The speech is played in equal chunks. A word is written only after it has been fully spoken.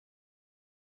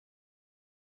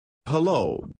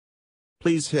Hello.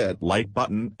 Please hit like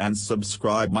button and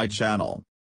subscribe my channel.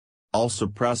 Also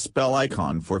press bell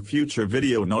icon for future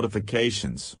video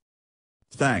notifications.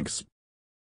 Thanks.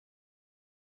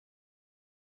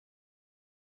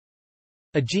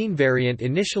 A gene variant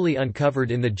initially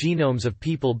uncovered in the genomes of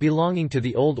people belonging to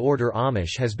the Old Order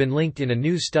Amish has been linked in a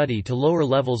new study to lower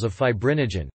levels of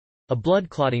fibrinogen, a blood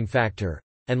clotting factor,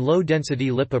 and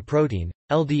low-density lipoprotein,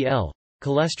 LDL,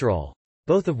 cholesterol,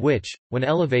 both of which, when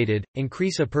elevated,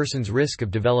 increase a person's risk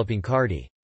of developing cardi.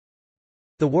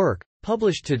 The work,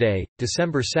 published today,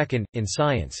 December 2, in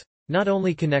Science, not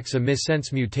only connects a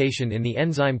missense mutation in the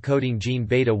enzyme coding gene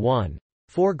beta-1,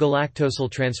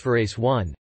 4-galactosyltransferase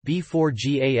 1,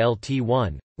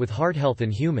 B4GALT1, with heart health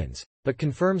in humans, but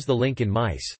confirms the link in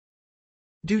mice.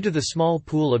 Due to the small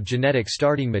pool of genetic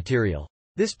starting material,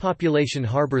 this population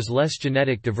harbors less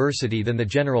genetic diversity than the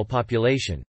general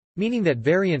population, meaning that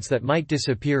variants that might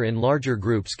disappear in larger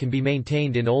groups can be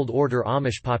maintained in Old Order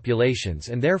Amish populations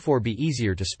and therefore be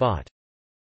easier to spot.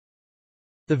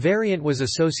 The variant was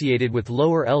associated with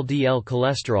lower LDL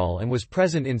cholesterol and was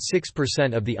present in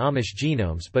 6% of the Amish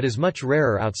genomes but is much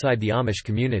rarer outside the Amish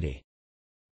community.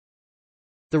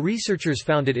 The researchers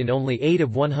found it in only 8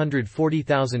 of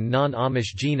 140,000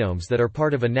 non-Amish genomes that are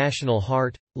part of a national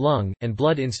heart, lung, and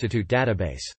blood institute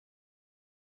database.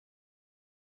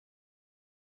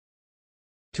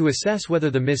 To assess whether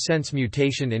the missense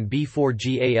mutation in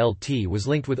B4GALT was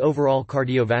linked with overall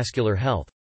cardiovascular health,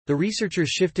 the researchers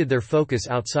shifted their focus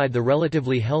outside the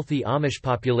relatively healthy Amish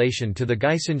population to the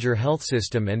Geisinger Health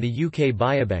System and the UK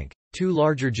Biobank, two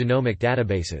larger genomic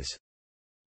databases.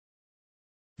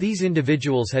 These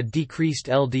individuals had decreased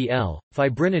LDL,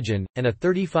 fibrinogen, and a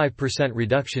 35%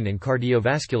 reduction in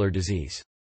cardiovascular disease.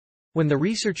 When the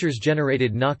researchers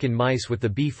generated knock-in mice with the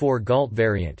B4-GALT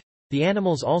variant, the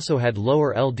animals also had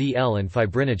lower LDL and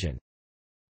fibrinogen.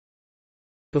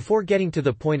 Before getting to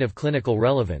the point of clinical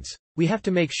relevance, we have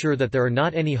to make sure that there are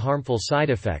not any harmful side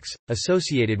effects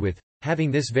associated with having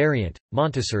this variant,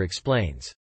 Monteser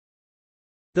explains.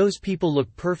 Those people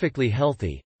look perfectly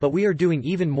healthy, but we are doing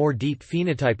even more deep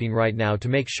phenotyping right now to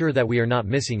make sure that we are not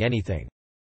missing anything.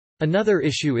 Another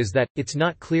issue is that, it's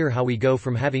not clear how we go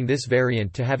from having this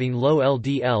variant to having low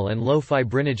LDL and low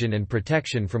fibrinogen and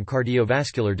protection from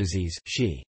cardiovascular disease,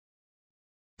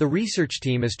 The research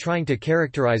team is trying to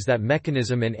characterize that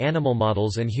mechanism in animal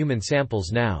models and human samples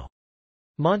now.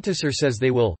 Monteser says they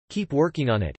will keep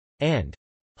working on it, and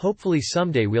hopefully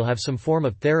someday we'll have some form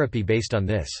of therapy based on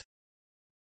this.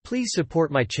 Please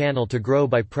support my channel to grow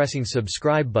by pressing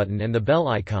subscribe button and the bell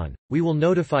icon. We will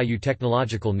notify you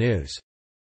technological news.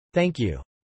 Thank you.